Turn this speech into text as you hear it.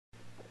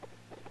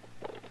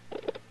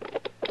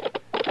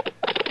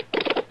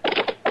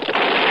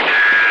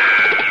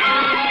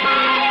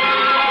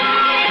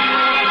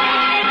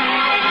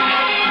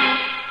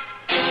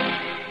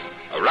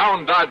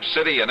Dodge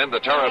City and in the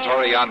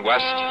territory on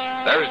West,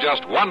 there's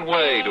just one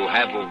way to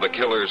handle the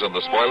killers and the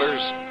spoilers,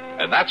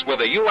 and that's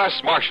with a U.S.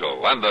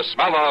 Marshal and the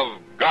smell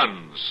of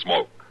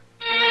Gunsmoke.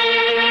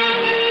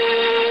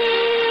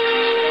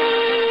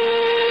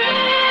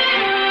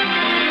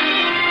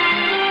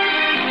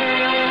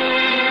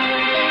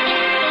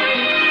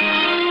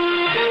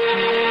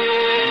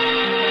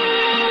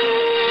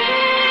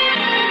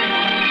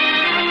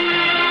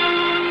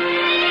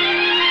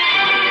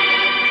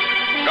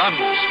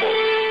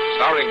 Gunsmoke,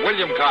 starring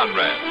William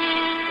Conrad,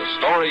 the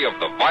story of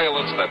the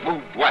violence that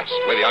moved west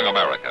with young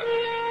America,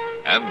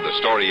 and the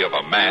story of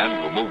a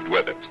man who moved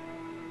with it.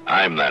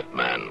 I'm that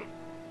man,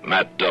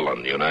 Matt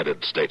Dillon,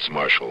 United States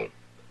Marshal.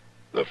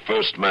 The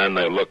first man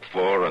they look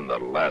for and the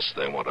last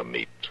they want to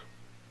meet.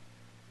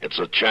 It's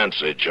a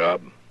chancy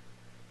job,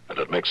 and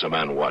it makes a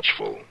man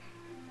watchful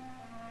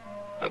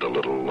and a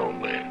little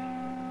lonely.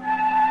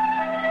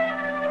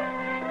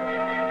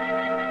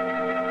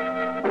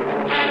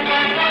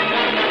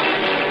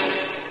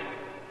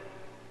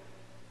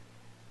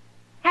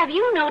 Have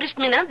you noticed,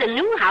 Minna, the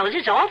new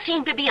houses all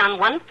seem to be on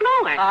one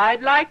floor?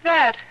 I'd like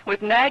that,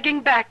 with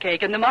nagging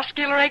backache and the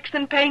muscular aches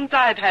and pains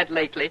I've had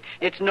lately.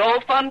 It's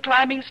no fun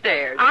climbing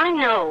stairs. I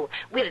know.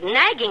 With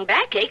nagging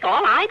backache,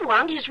 all I'd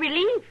want is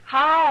relief.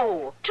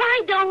 How?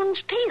 Try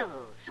Doan's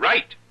pills.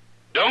 Right.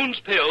 Doan's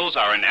pills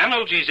are an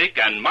analgesic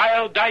and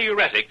mild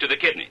diuretic to the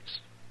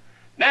kidneys.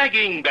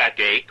 Nagging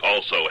backache,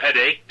 also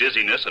headache,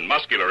 dizziness, and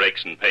muscular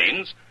aches and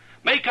pains,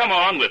 may come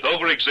on with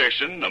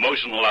overexertion,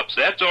 emotional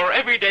upsets, or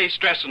everyday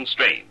stress and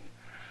strain.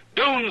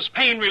 Doan's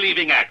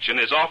pain-relieving action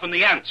is often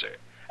the answer,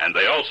 and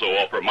they also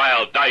offer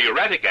mild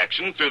diuretic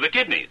action through the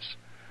kidneys.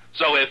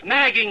 So if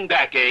nagging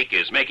backache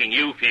is making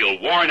you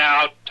feel worn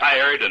out,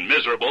 tired, and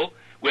miserable,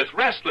 with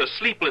restless,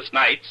 sleepless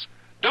nights,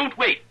 don't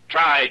wait.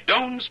 Try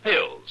Doan's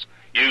pills,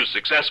 used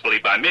successfully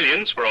by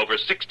millions for over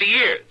 60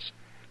 years.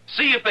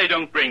 See if they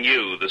don't bring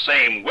you the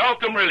same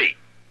welcome relief.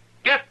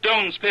 Get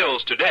Doan's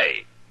pills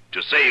today.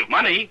 To save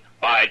money,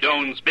 buy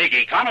Doan's big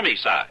economy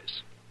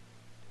size.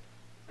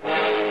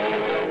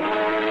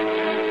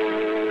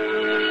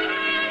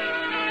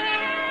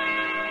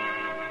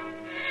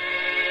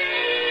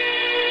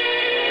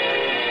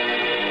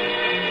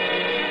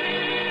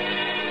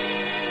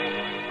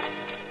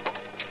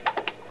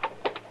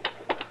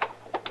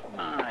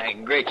 My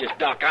gracious,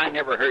 Doc, I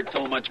never heard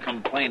so much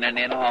complaining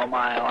in all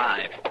my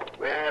life.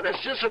 Well,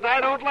 it's just that I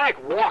don't like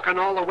walking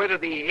all the way to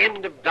the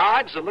end of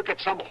Dodge to look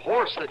at some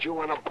horse that you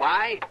want to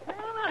buy. Well,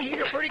 no, he's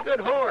a pretty good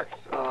horse.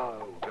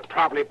 Oh, they're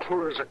probably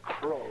poor as a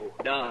crow.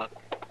 Doc,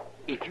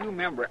 if you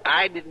remember,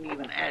 I didn't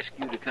even ask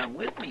you to come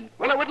with me.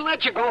 Well, I wouldn't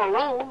let you go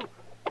alone.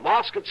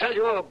 Moss could sell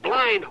you a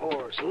blind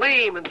horse,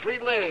 lame and 3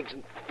 legs,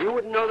 and you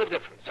wouldn't know the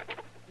difference.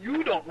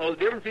 You don't know the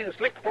difference between a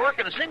slick fork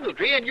and a single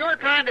tree, and you're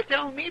trying to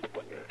tell me to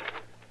put...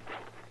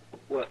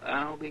 Well,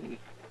 I'll be...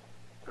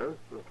 Huh?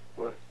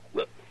 What?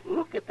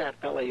 Look at that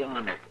fella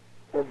yonder,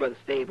 over by the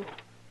stable.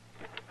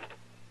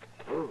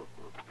 Oh,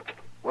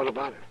 what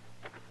about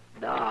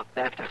it? Doc,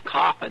 that's a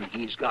coffin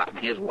he's got in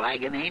his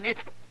wagon, ain't it?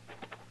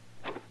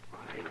 By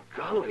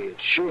golly, it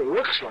sure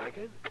looks like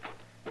it.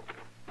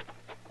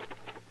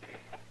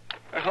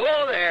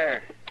 Hello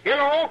there.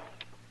 Hello?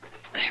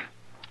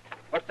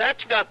 What's that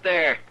you got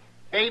there?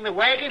 Ain't a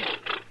wagon?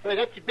 Well,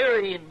 that's a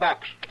burying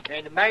box.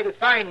 And a mighty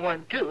fine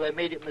one, too. I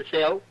made it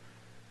myself.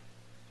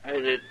 Has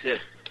it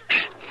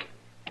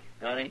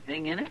got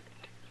anything in it?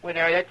 Well,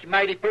 now, that's a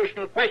mighty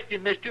personal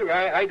question, mister.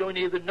 I don't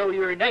even know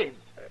your name.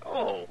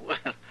 Oh, well,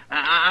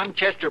 I'm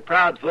Chester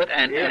Proudfoot,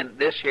 and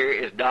this here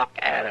is Doc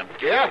Adams.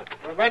 Yeah?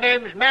 Well, my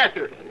name's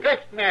Mather. Gus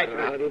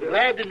Mather.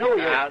 Glad to know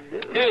you. How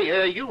do?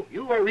 Hey,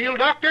 you a real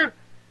doctor?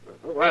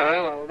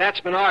 Well,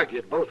 that's been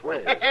argued both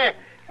ways.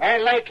 I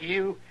like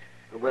you.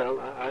 Well,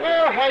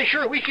 I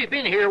sure wish you'd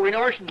been here when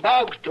Orson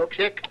Boggs took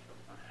sick.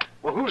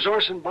 Well, who's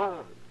Orson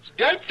Boggs?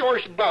 That's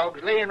Orson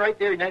Boggs, laying right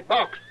there in that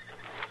box.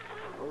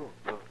 Oh,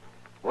 well,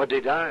 what'd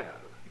he die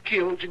of?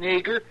 Killed an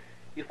eager.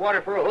 He fought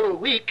her for a whole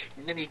week,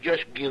 and then he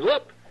just give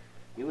up.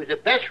 He was the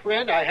best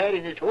friend I had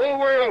in this whole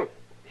world.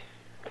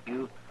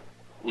 You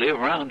live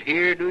around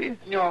here, do you?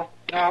 No,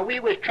 we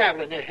was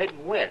traveling and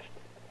heading west.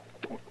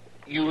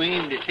 You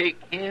aim to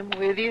take him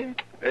with you?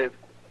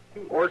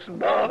 Orson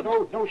Boggs?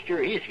 No,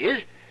 sir.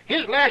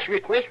 His last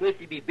request was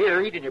to be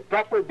buried in a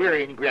proper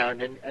burying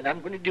ground, and I'm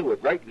going to do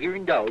it right here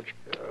in Dodge.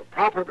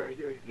 Proper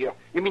burying? Yeah.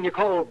 You mean you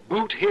call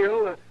Boot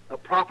Hill a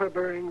proper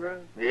burying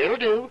ground? It'll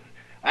do.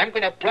 I'm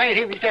going to plant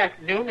him this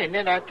afternoon, and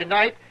then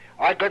tonight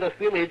I got to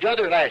fill his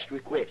other last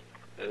request.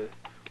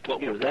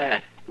 What was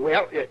that?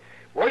 Well,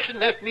 Orson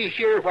left me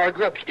share of our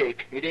grub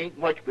stake. It ain't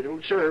much, but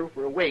it'll serve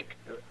for a wake.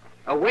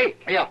 A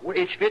wake? Yeah, well,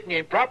 it's fitting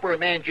and proper a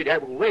man should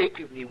have a wake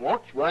if he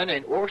wants one,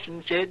 and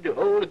Orson said to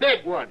hold a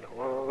big one.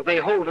 Well, they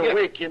hold a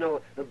wake,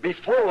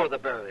 before the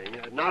burying,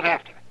 not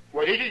after.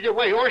 Well, this is the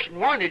way Orson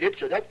wanted it,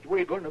 so that's the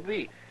way it's going to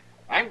be.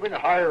 I'm going to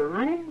hire a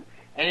room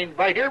and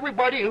invite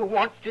everybody who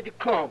wants to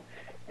come.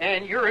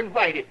 And you're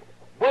invited,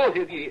 both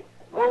of you.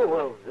 Oh,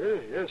 well,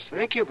 yes,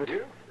 thank you, but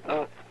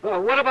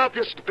What about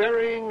this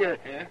burying?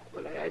 Yeah?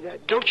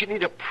 Don't you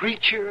need a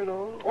preacher and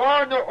all?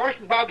 Oh, no,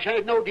 Orson Boggs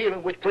had no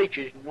dealing with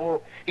preachers.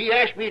 No, he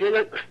asked me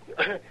to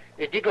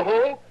dig a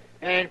hole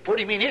and put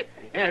him in it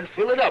and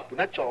fill it up, and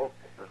that's all.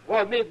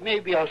 Well,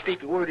 maybe I'll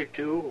speak a word or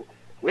two.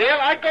 Well,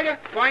 I gotta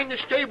find the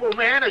stable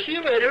man. I'll see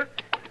you later.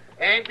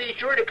 And be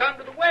sure to come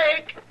to the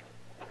wake.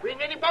 Bring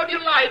anybody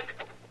you like.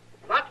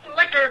 Lots of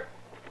liquor.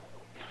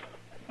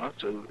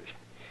 Absolutely.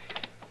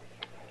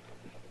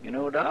 You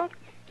know, Doc,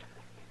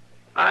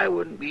 I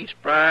wouldn't be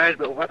surprised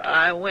but what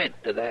I went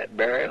to that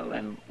burial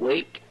and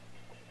wake.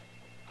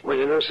 Well,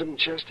 you know something,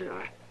 Chester?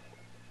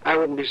 I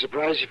wouldn't be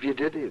surprised if you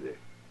did either.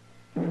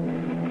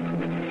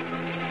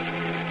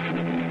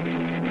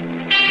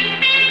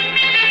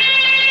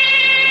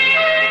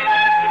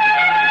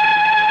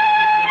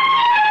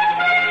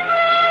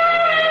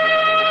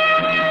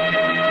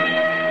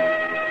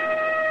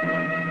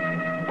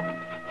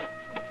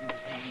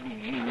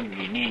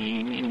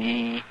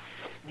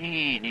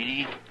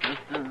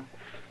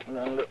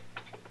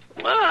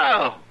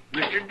 Wow,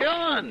 Mr.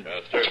 Dillon.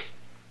 Yes, sir.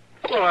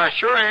 Well, I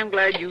sure am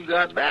glad you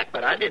got back,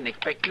 but I didn't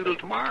expect you till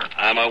tomorrow.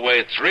 I'm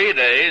away 3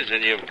 days,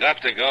 and you've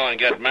got to go and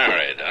get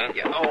married, huh?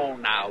 Yeah, oh,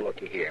 now,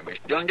 looky here,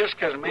 Mr. Dillon. Just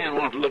because a man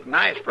wants to look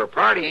nice for a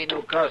party ain't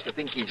no cause to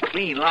think he's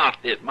clean lost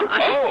his mind.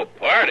 Oh,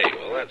 party.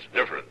 Well, that's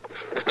different.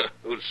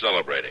 Who's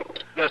celebrating?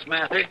 Gus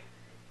Mather,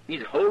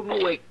 he's holding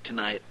a wake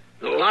tonight.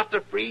 Lots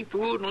of free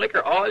food and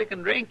liquor, all you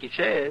can drink, he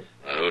says.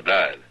 Who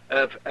died?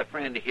 A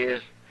friend of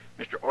his,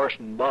 Mr.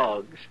 Orson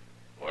Boggs.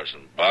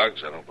 Orson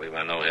Boggs? I don't believe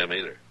I know him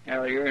either.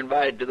 Well, you're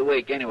invited to the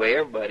wake anyway.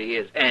 Everybody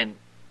is. And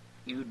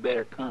you'd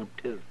better come,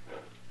 too.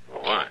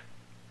 Why?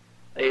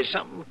 There's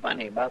something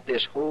funny about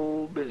this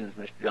whole business,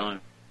 Mr. Dillon.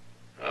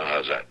 Oh,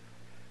 how's that?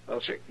 Well,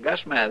 sir,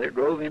 Gus Mather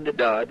drove into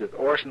Dodge with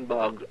Orson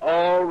Boggs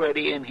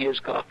already in his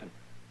coffin.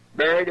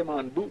 Buried him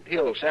on Boot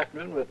Hill this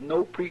afternoon with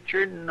no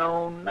preacher,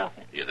 no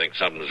nothing. You think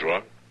something's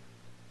wrong?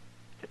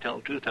 To tell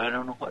the truth, I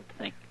don't know what to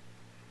think.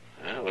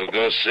 Well, we'll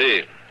go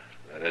see.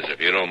 That is, if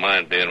you don't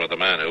mind being with a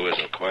man who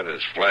isn't quite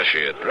as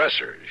flashy a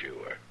dresser as you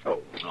are.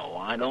 Oh, no,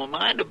 I don't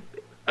mind a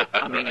bit.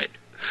 I mean... Right.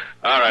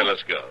 All right,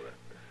 let's go then.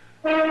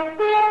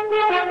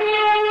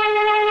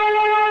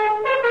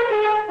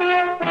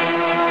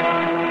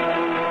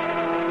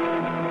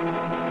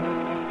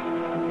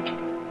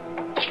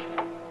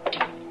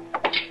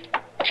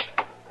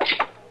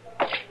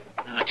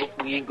 I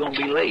hope we ain't gonna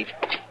be late.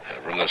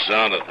 From the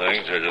sound of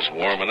things, they're just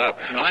warming up.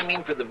 No, I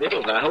mean for the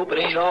victuals. I hope it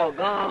ain't all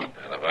gone.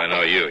 And if I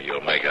know you,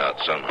 you'll make out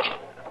somehow.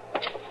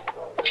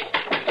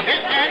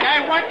 And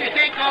I want to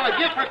thank all of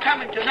you for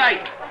coming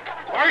tonight.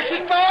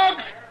 Orson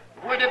Boggs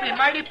would have been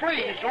mighty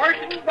pleased.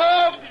 Orson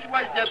Boggs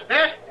was the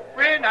best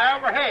friend I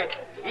ever had.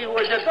 He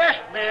was the best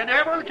man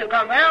ever to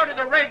come out of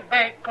the Red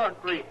Bank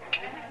country.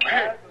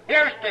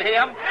 Here's to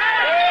him.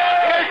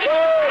 Here's to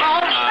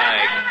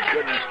My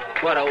goodness,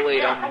 what a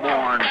way to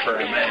mourn for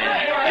a man.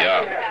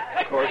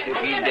 Yeah. Of course, if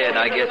he's dead,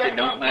 I guess it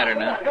don't matter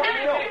now.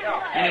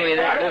 Anyway,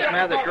 that Gus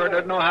Mather sure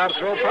doesn't know how to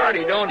throw a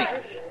party, don't he?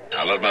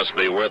 Now, it must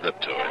be worth it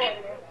to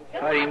him.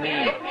 How do you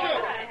mean?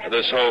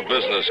 This whole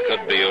business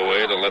could be a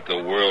way to let the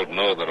world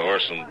know that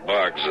Orson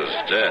Boggs is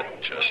dead,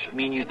 Chester.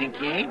 Mean you think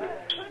he ain't?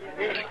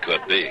 It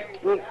could be.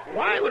 Well,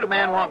 why would a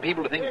man want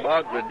people to think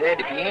Boggs was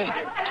dead if he ain't?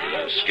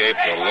 To escape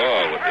the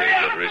law would be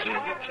a good reason.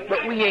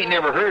 But we ain't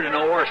never heard of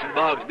no Orson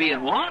Boggs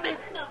being wanted.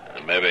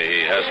 And maybe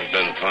he hasn't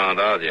been found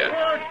out yet.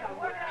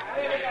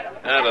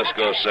 Now, let's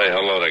go say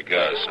hello to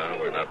Gus, huh?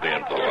 We're not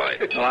being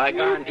polite. Well, I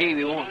guarantee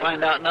we won't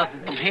find out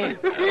nothing from him.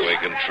 Well, we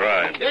can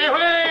try.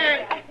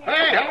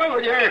 Hey, hello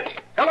there.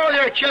 Hello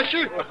there,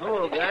 Chester. Well,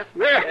 hello, Gus.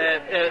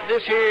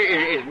 This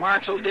here is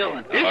Marshal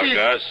Dillon. Hello,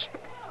 Gus.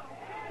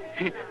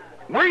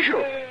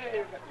 Marshal.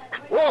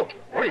 Oh,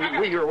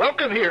 well, you're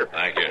welcome here.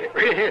 Thank you.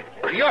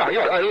 Yeah,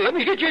 let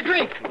me get you a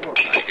drink.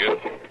 Thank you.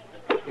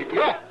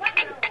 Yeah.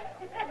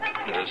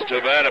 It's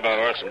too bad about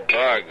Orson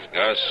Boggs,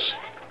 Gus.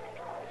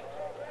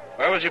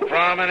 Where was your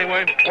prom,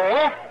 anyway?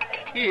 Oh,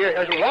 he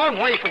is a long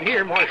way from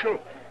here, Marshal.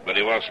 But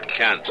he was from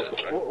Kansas,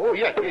 right? Oh,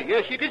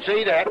 yes, you can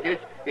say that.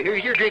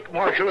 Here's your drink,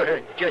 Marshal.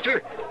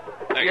 Chester.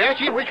 Yes,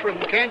 he was from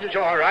Kansas,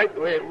 all right.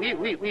 We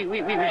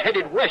was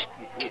headed west,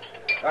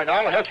 and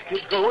I'll have to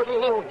go it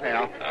alone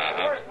now.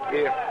 Uh-huh.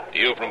 Yeah.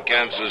 You from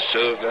Kansas,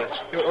 too,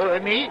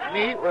 Gus? Me?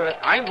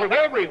 I'm from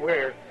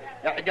everywhere.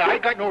 I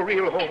got no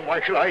real home,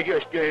 Marshal. I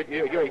just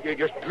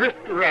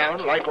drift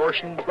around like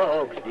Orson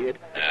Boggs did.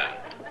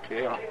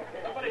 Yeah.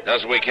 Just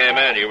as we came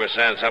in, you were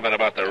saying something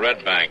about the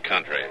Red Bank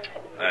country.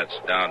 That's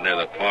down near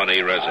the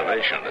Pawnee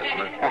Reservation, isn't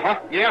it? Uh-huh,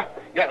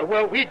 yeah.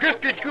 Well, we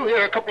drifted through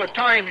here a couple of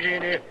times,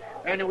 and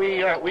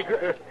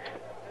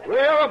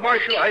well,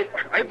 Marshal,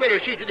 I better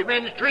see to the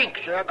men's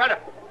drinks. I gotta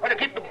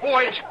keep the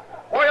boys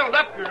oiled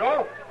up, you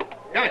know.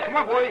 Yeah, come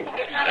on, boys.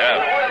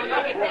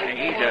 Yeah.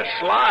 He's a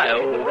sly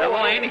old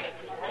devil, ain't he?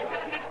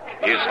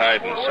 He's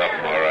hiding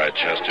something, all right,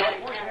 Chester.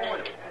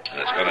 And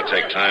it's going to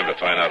take time to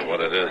find out what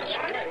it is.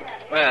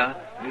 Well,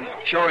 we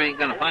sure ain't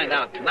going to find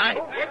out tonight.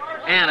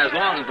 And as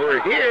long as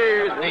we're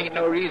here, there ain't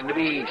no reason to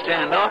be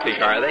standoffish,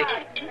 are they?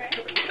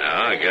 No,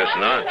 I guess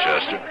not,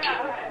 Chester.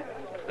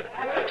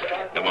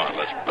 Come on,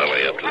 let's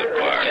belly up to the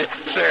bar. Yes,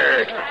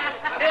 sir.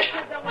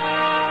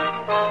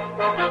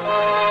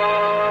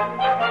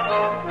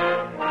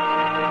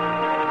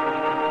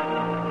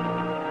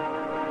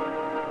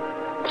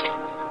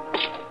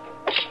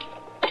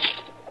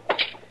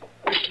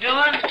 Mr.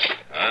 Dillon?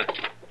 Huh?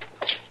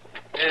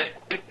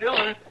 Mr.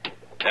 Dillon?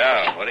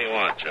 Yeah, what do you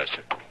want,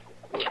 Chester?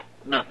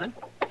 Nothing.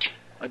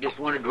 I just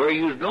wondered where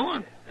you was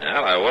going.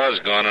 Well, I was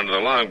going into the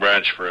Long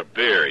Branch for a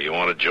beer. You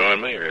want to join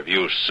me, or have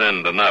you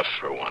sinned enough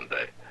for one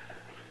day?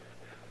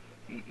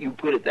 You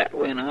put it that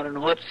way, and I don't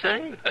know what to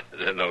say.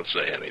 Then don't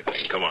say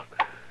anything. Come on.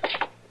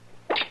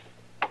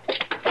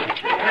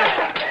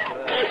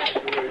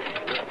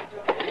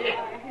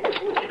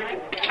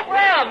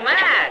 Well,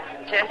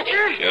 Matt,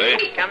 Chester.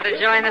 Kitty? Come to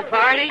join the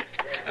party?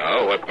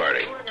 Oh, what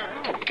party?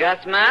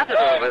 Gus Mather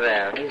over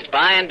there. He's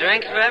buying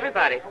drinks for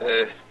everybody.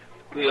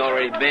 We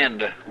already been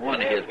to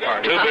one of his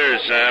parties. 2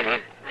 beers, Sam, huh?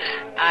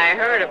 I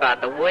heard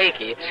about the wake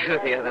you threw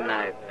the other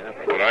night.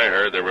 What I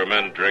heard, there were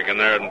men drinking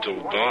there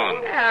until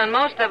dawn. Yeah, and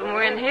most of them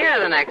were in here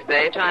the next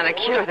day trying to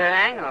cure their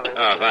hangover.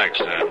 Oh, thanks,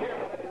 Sam.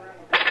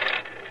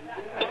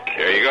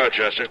 Here you go,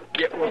 Chester.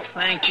 Yeah, well,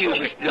 thank you,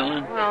 Mr.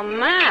 Dillon. Well,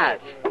 Matt,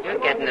 you're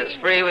getting as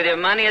free with your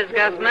money as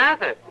Gus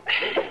Mather.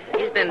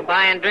 He's been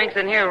buying drinks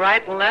in here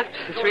right and left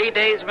for 3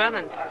 days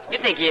running. You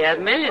think he has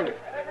millions?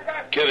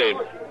 Kitty,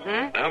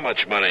 how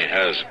much money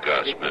has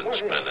Gus been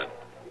spending?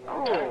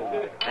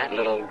 Oh, that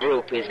little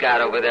group he's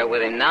got over there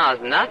with him now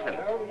is nothing.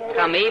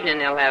 Come evening,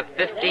 he'll have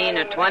 15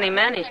 or 20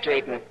 men he's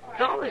treating.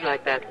 It's always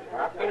like that.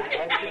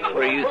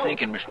 What are you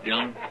thinking, Mr.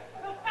 Dillon?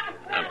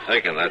 I'm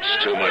thinking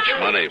that's too much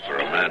money for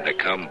a man to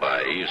come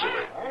by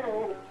easily.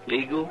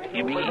 Legal,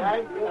 you mean?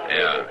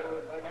 Yeah,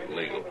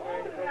 legal.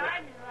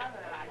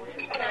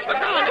 But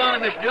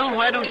doggone it, Mr. Dillon,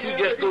 why don't you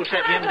just go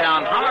set him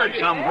down hard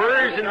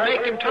somewheres and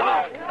make him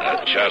talk?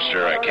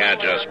 Chester, I can't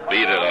just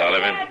beat it out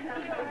of him.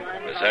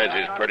 Besides,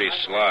 he's pretty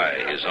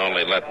sly. He's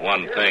only let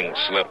one thing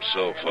slip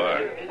so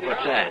far.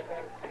 What's that?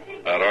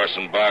 About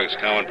Orson Boggs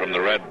coming from the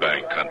Red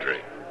Bank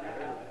country.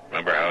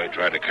 Remember how he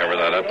tried to cover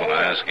that up when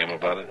I asked him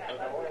about it?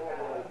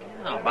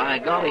 Oh, by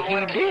golly, he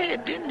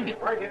did, didn't he?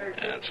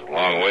 Yeah, it's a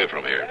long way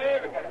from here.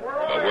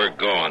 But we're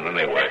going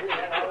anyway.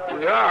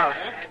 We are.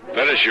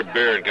 Finish your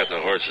beer and get the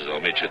horses.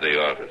 I'll meet you at the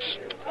office.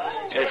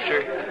 Yes,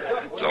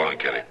 sir. So long,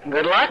 Kitty.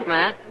 Good luck,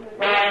 Matt.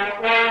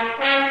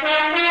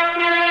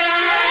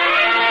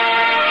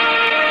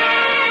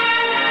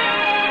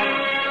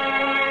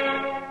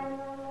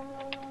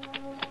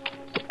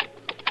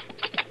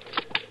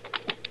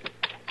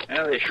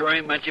 Well, there sure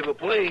ain't much of a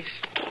place.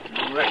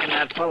 I reckon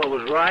that fellow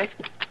was right.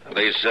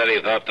 Lee said he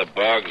thought the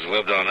Boggs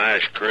lived on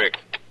Ash Creek.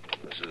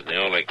 This is the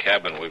only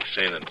cabin we've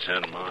seen in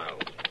 10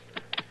 miles.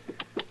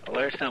 Well,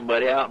 there's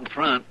somebody out in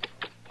front,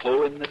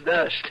 hoeing the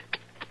dust.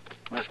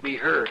 Must be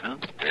her, huh?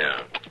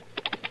 Yeah.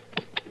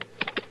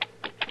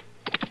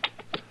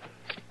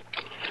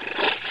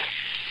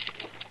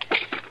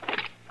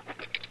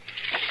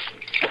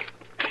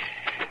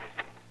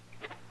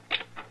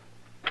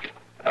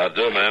 How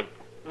do, ma'am?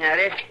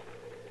 Howdy.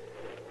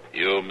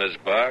 You, Miss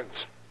Boggs?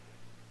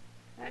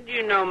 How do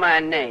you know my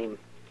name?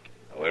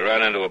 We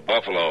ran into a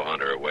buffalo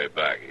hunter way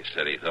back. He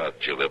said he thought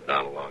you lived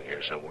down along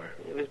here somewhere.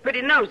 He was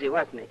pretty nosy,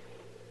 wasn't he?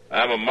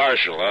 I'm a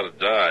marshal out of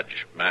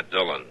Dodge, Matt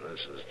Dillon.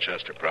 This is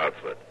Chester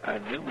Proudfoot. I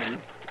do,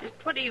 man. Just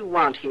what do you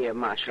want here,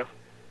 Marshal?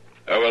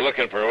 We're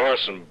looking for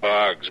Orson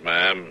Boggs,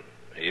 ma'am.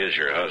 He is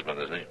your husband,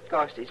 isn't he? Of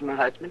course he's my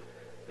husband.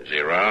 Is he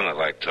around? I'd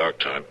like to talk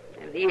to him.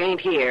 And he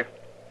ain't here.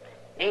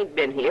 Ain't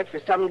been here for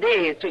some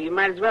days, so you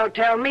might as well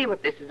tell me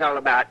what this is all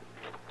about.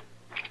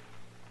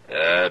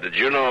 Did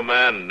you know a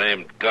man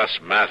named Gus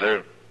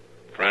Mather?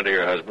 Friend of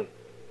your husband?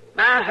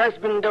 My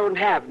husband don't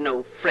have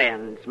no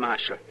friends,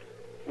 Marshal.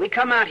 We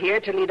come out here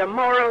to lead a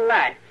moral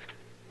life,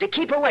 to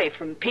keep away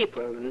from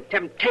people and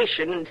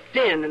temptation and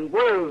sin and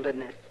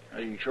worldliness.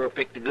 You sure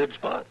picked a good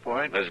spot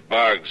for him. Miss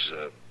Boggs,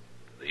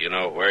 do you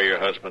know where your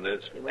husband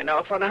is? He went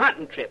off on a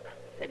hunting trip.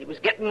 Said he was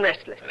getting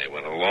restless. And he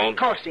went alone? Of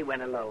course he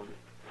went alone.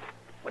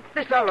 What's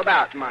this all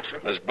about, Marshal?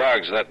 Miss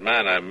Boggs, that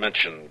man I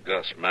mentioned,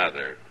 Gus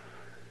Mather,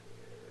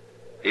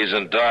 he's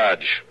in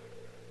Dodge,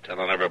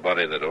 telling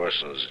everybody that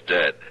Orson's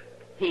dead.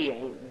 He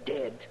ain't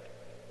dead.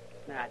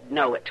 I'd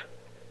know it.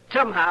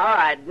 Somehow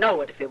I'd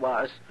know it if he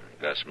was.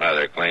 Gus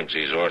Mather claims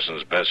he's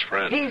Orson's best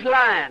friend. He's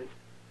lying.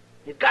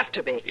 He's got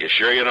to be. You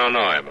sure you don't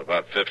know him?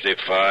 About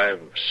 55,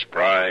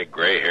 spry,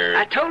 gray-haired.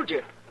 I told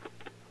you.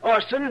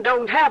 Orson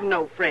don't have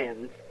no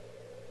friends.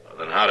 Well,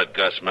 then how did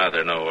Gus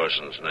Mather know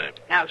Orson's name?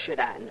 How should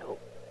I know?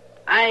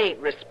 I ain't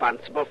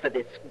responsible for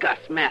this Gus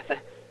Mather.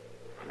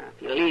 Now,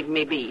 if you leave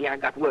me be, I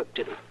got work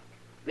to do.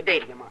 Good day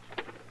to you, Mark.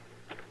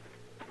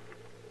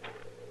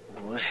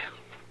 Well,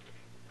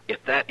 if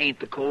that ain't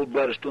the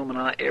cold-bloodedest woman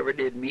I ever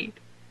did meet.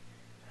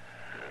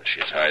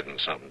 She's hiding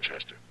something,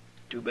 Chester.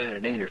 Too bad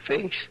it ain't her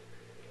face.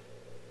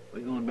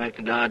 We going back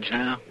to Dodge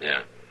now?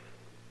 Yeah.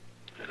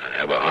 And I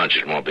have a hunch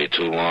it won't be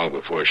too long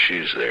before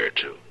she's there,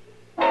 too.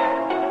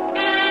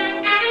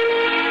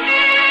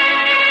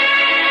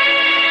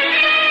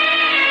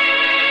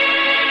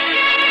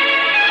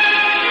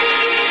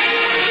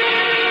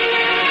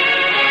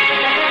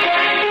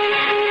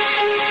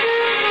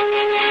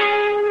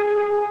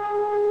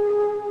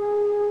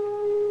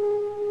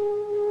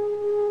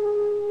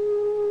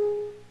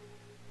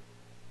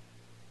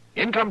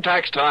 income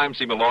tax time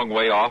seem a long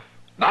way off?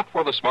 Not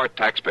for the smart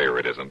taxpayer,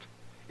 it isn't.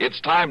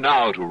 It's time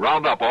now to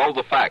round up all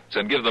the facts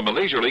and give them a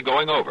leisurely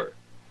going over.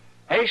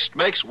 Haste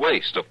makes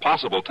waste of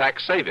possible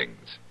tax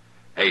savings.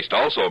 Haste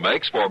also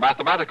makes for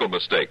mathematical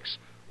mistakes,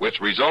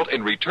 which result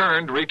in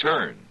returned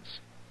returns.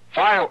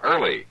 File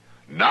early,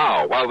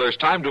 now, while there's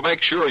time to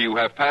make sure you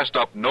have passed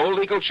up no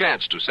legal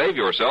chance to save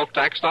yourself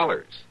tax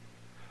dollars.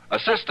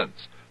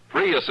 Assistance,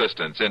 free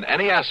assistance in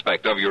any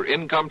aspect of your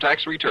income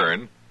tax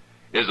return,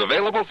 is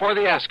available for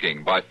the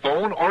asking by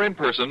phone or in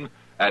person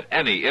at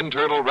any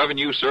Internal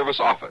Revenue Service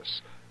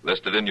office,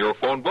 listed in your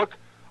phone book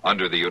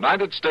under the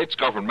United States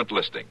government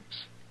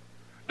listings.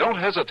 Don't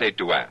hesitate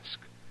to ask.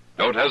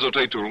 Don't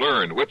hesitate to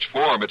learn which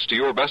form it's to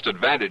your best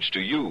advantage to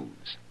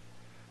use.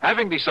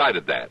 Having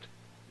decided that,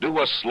 do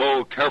a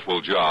slow, careful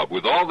job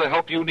with all the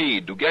help you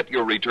need to get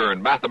your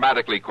return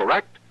mathematically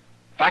correct,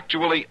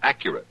 factually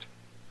accurate.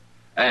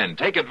 And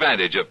take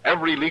advantage of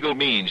every legal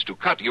means to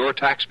cut your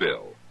tax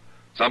bill,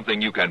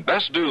 something you can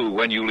best do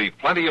when you leave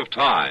plenty of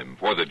time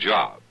for the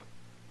job.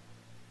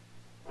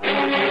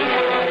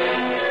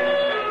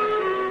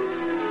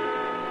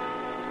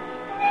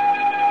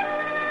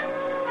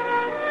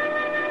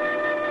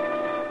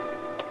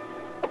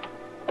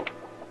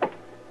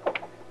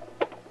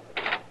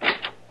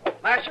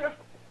 Marshal?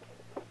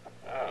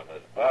 Ah,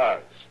 Miss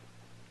Boggs.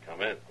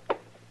 Come in.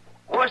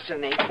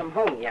 Orson ain't come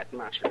home yet,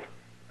 Marshal.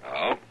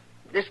 Oh?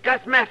 This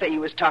Gus Mather you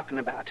was talking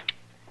about.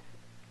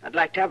 I'd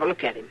like to have a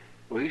look at him.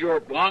 Well, he's over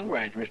at Long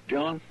Branch, Mr.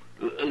 Jones.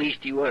 At least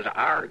he was an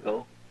hour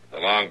ago. The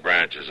Long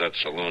Branch is that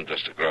saloon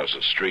just across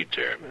the street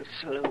there. The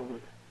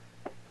saloon.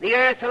 The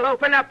earth will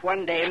open up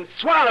one day and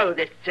swallow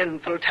this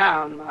sinful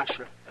town,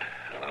 Marshal.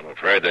 Well, I'm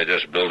afraid they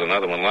just built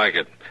another one like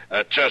it.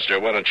 Chester,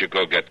 why don't you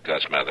go get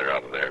Gus Mather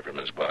out of there for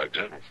Miss Boggs,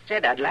 huh? I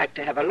said I'd like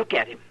to have a look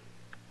at him.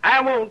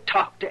 I won't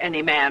talk to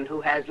any man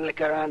who has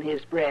liquor on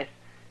his breath.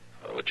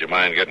 Well, would you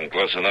mind getting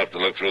close enough to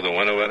look through the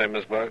window at him,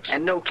 Miss Boggs?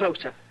 And no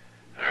closer.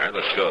 All right,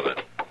 let's go then.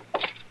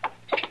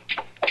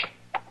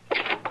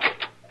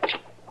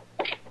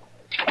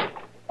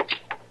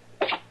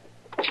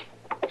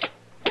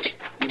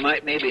 He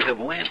might maybe have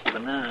went,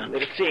 but now.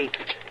 We'll see.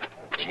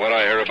 From what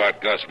I hear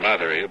about Gus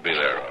Mather, he'll be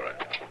there, all right.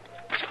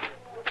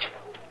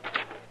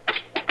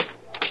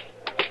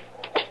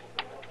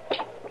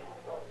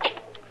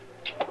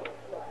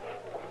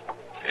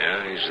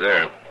 Yeah, he's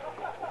there.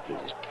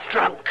 He's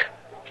drunk.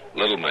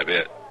 Little, maybe.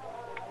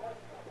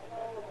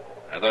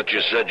 I thought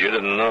you said you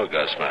didn't know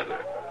Gus Mather.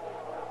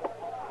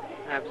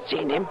 I've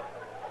seen him,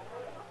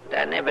 but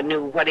I never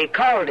knew what he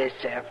called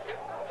himself.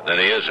 Then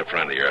he is a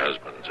friend of your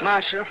husband's, huh?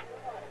 Marshal,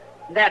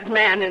 that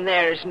man in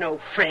there is no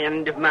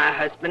friend of my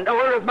husband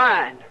or of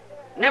mine.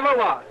 Never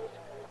was.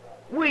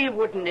 We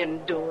wouldn't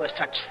endure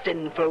such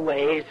sinful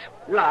ways,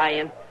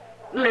 lying,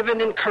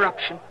 living in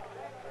corruption.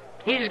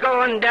 He's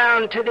going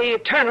down to the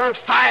eternal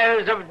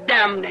fires of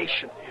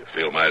damnation. You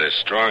feel mighty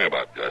strong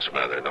about Gus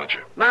Mather, don't you?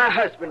 My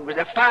husband was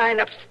a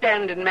fine,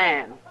 upstanding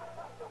man.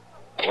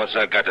 What's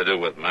that got to do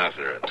with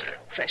Mather in there?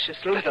 Precious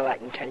little, I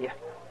can tell you.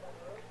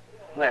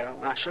 Well,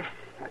 Marshal,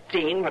 I've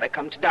seen what I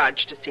come to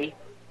Dodge to see.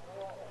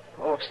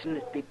 Orson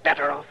would be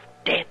better off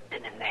dead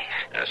than in there.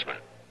 Yes, ma'am.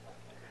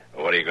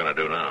 Well, what are you going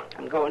to do now?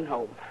 I'm going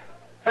home.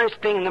 First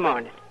thing in the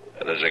morning.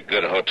 There's a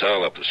good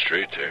hotel up the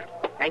street here.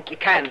 Thank you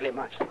kindly,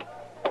 Marshal.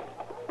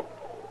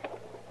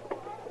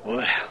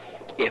 Well,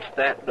 if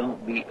that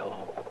don't beat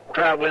all.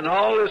 Traveling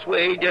all this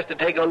way just to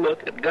take a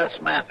look at Gus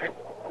Mather.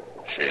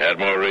 She had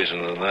more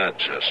reason than that,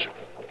 Chester.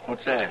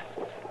 What's that?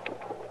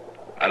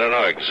 I don't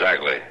know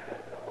exactly.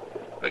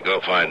 But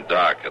go find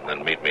Doc and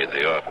then meet me at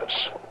the office.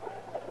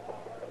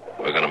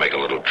 We're going to make a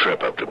little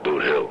trip up to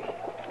Boot Hill.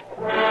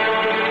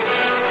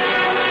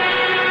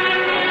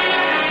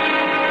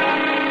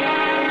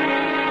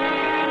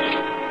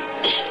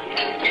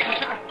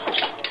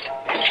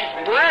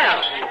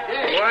 Well,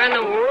 where in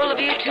the world have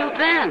you two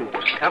been?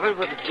 Covered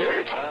with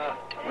dirt?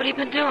 What have you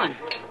been doing?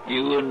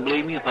 You wouldn't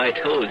believe me if I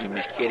told you,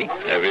 Miss Kitty.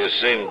 Have you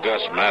seen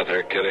Gus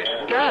Mather, Kitty?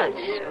 Gus?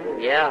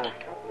 Yeah.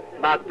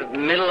 About the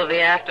middle of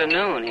the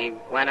afternoon, he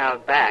went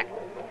out back.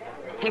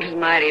 He was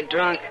mighty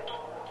drunk.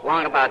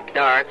 Long about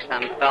dark,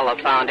 some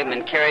fella found him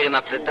and carried him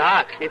up to the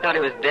docks. He thought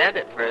he was dead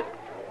at first.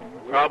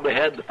 Probably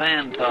had the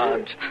fan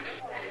tods.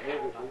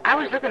 I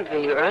was looking for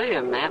you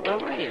earlier, Matt. Where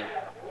were you?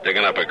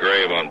 Digging up a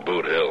grave on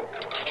Boot Hill.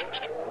 Come on,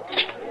 Chester.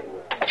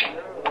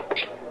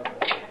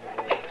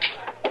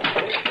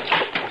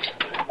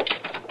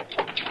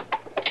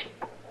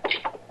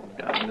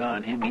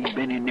 Doggone him, he's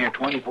been in there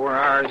 24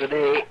 hours a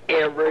day,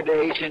 every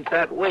day since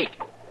that wake.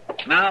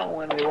 Now,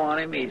 when we want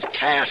him, he's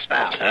passed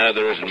out.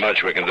 There isn't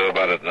much we can do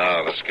about it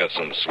now. Let's get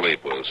some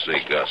sleep. We'll see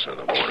Gus in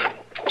the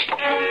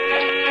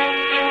morning.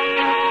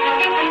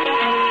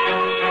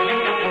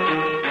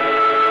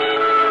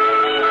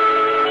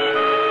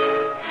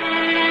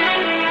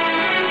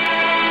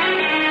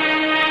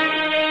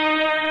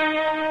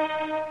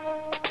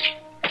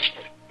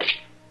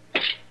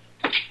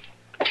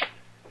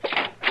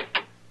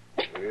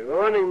 Good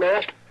morning,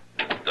 Matt.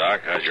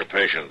 Doc, how's your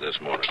patient this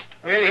morning?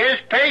 Well, his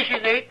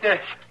patient ain't the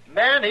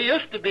man he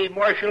used to be,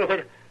 Marshal,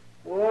 but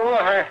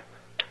Oh,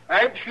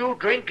 I'm through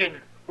drinking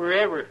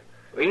forever.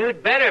 Well,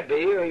 you'd better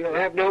be, or you'll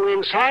have no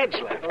insides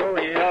left. Oh,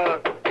 yeah.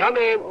 Come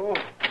in. Oh.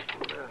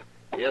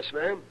 Yes,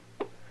 ma'am?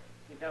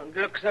 You don't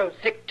look so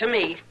sick to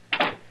me.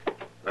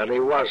 Well, he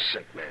was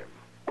sick, ma'am.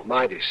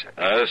 Mighty sick.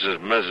 This is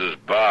Mrs.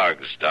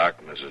 Boggs,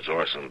 Doc. Mrs.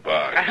 Orson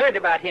Boggs. I heard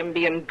about him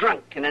being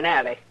drunk in an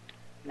alley.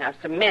 Now,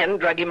 some men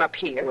drug him up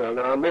here. Well,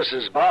 now,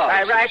 Mrs. Boggs...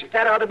 By rights,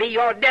 that ought to be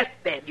your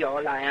deathbed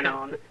you're lying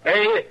on.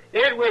 Hey,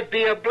 it would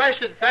be a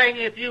blessed thing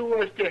if you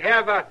was to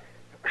have a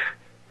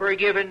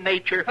forgiving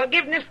nature.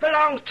 Forgiveness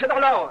belongs to the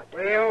Lord.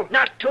 Well,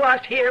 not to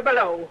us here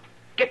below.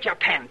 Get your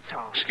pants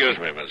on. Excuse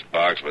me, Miss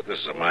Boggs, but this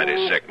is a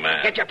mighty sick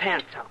man. Get your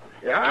pants on.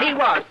 Yeah? He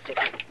was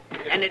sick,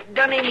 and it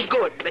done him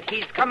good, but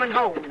he's coming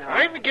home now.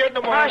 I'm getting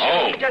them on.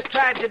 Marshal, he just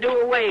tried to do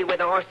away with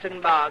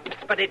Orson Boggs,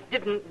 but it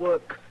didn't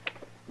work.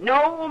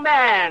 No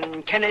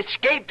man can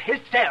escape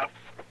himself.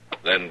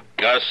 Then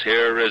Gus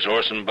here is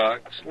Orson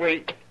Boggs?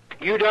 Wait,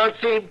 you don't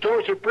seem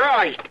too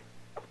surprised.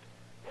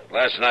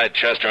 Last night,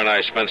 Chester and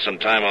I spent some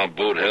time on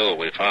Boot Hill.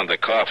 We found the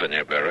coffin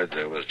you buried.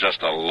 There was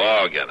just a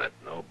log in it.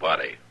 No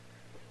body.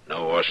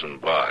 No Orson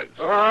Boggs.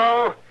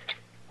 Oh,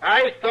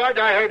 I thought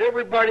I heard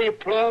everybody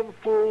plumb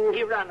fool.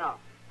 He run off.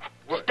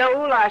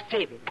 Stole our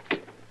savings.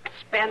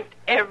 Spent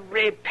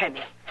every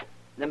penny.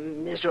 The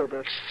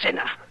miserable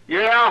sinner.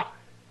 Yeah,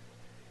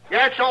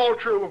 that's all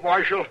true,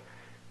 Marshal.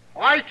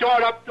 I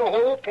thought up the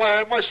whole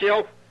plan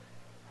myself.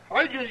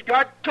 I just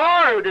got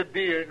tired of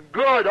being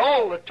good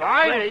all the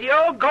time. Well,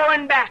 you're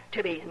going back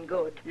to being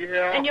good.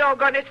 Yeah. And you're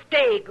going to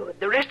stay good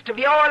the rest of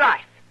your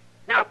life.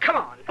 Now, come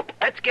on.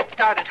 Let's get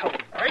started home.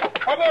 All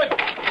right, come on.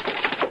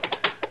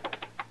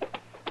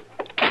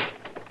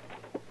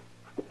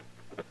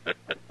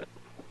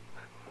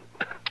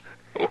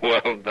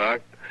 Well,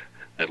 Doc,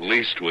 at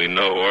least we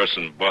know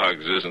Orson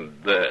Boggs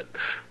isn't dead.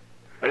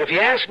 But if you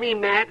ask me,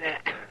 Matt,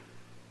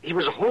 he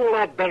was a whole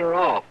lot better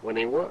off when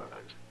he was.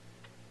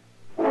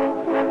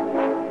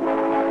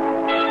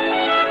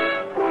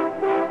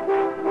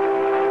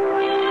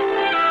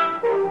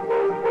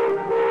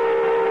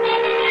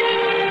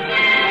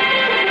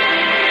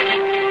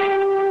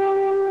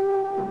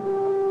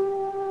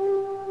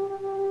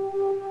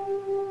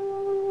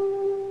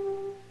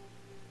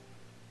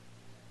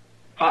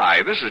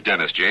 Hi, this is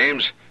Dennis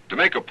James to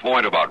make a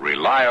point about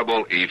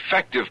reliable,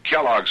 effective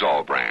Kellogg's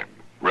All Brand.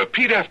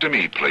 Repeat after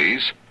me,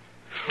 please.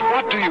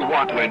 What do you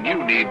want when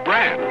you need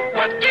brand?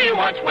 What do you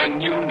want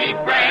when you need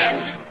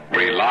brand?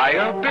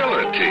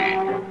 Reliability.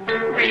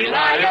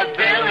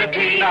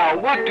 Reliability. Now,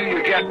 what do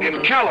you get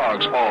in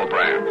Kellogg's All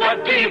Brand?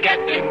 What do you get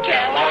in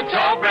Kellogg's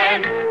All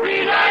Brand?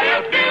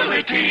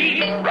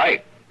 Reliability.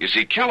 Right. You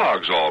see,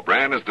 Kellogg's All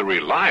Brand is the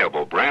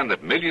reliable brand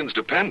that millions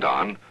depend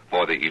on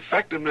for the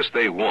effectiveness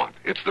they want.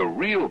 It's the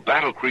real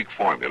Battle Creek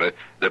formula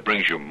that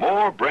brings you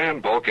more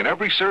brand bulk in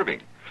every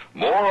serving.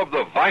 More of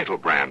the vital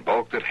brand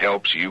bulk that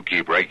helps you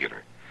keep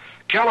regular.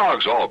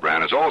 Kellogg's All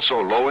Brand is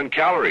also low in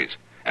calories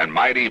and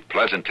mighty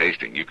pleasant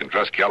tasting. You can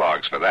trust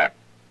Kellogg's for that.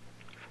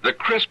 The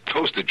crisp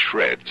toasted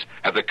shreds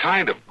have the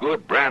kind of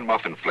good bran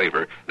muffin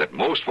flavor that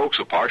most folks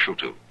are partial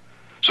to.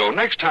 So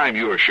next time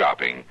you're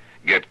shopping,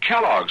 get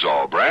Kellogg's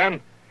All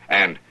Brand,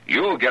 and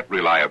you'll get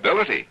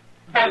reliability.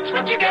 That's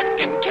what you get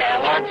in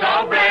Kellogg's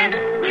All Brand.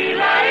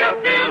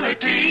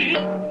 Reliability.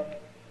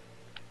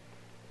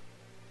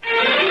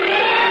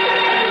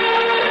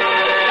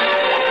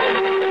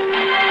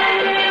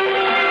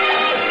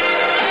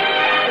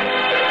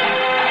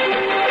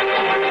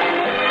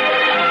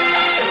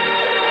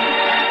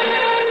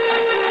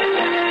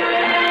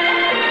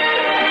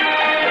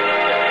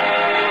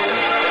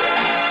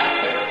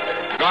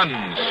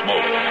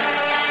 Gunsmoke.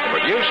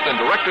 Produced and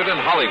directed in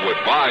Hollywood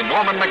by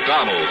Norman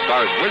Macdonald,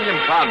 stars William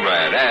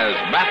Conrad as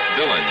Matt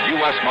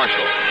Dillon, U.S. Marshal.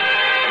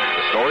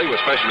 The story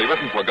was specially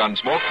written for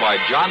Gunsmoke by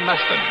John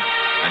Meston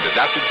and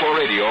adapted for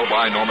radio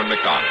by Norman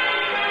Macdonald.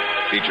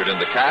 Featured in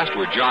the cast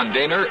were John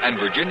Daner and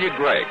Virginia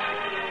Gregg.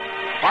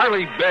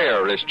 Harley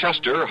Bear is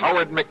Chester,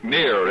 Howard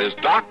McNear is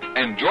Doc,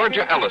 and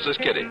Georgia Ellis is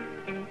Kitty.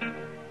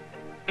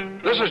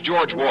 This is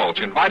George Walsh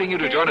inviting you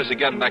to join us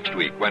again next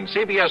week when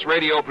CBS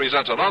Radio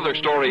presents another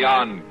story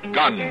on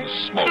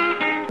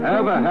Gunsmoke.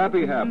 Have a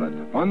happy habit.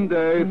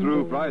 Monday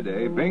through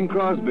Friday, Bing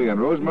Crosby and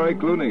Rosemary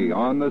Clooney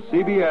on the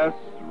CBS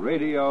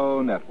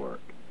Radio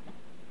Network.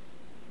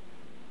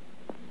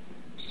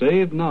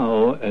 Save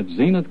now at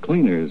Zenith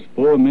Cleaners.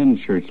 4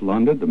 men's shirts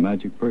laundered the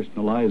magic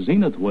personalized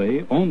Zenith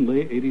way,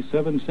 only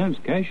 87 cents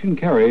cash and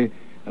carry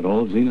at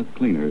all Zenith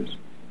Cleaners.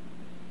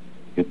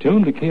 You're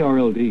tuned to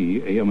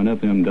KRLD, AM and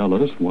FM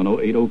Dallas,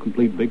 1080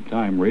 complete big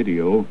time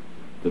radio,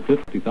 the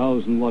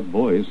 50,000 watt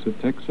voice of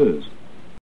Texas.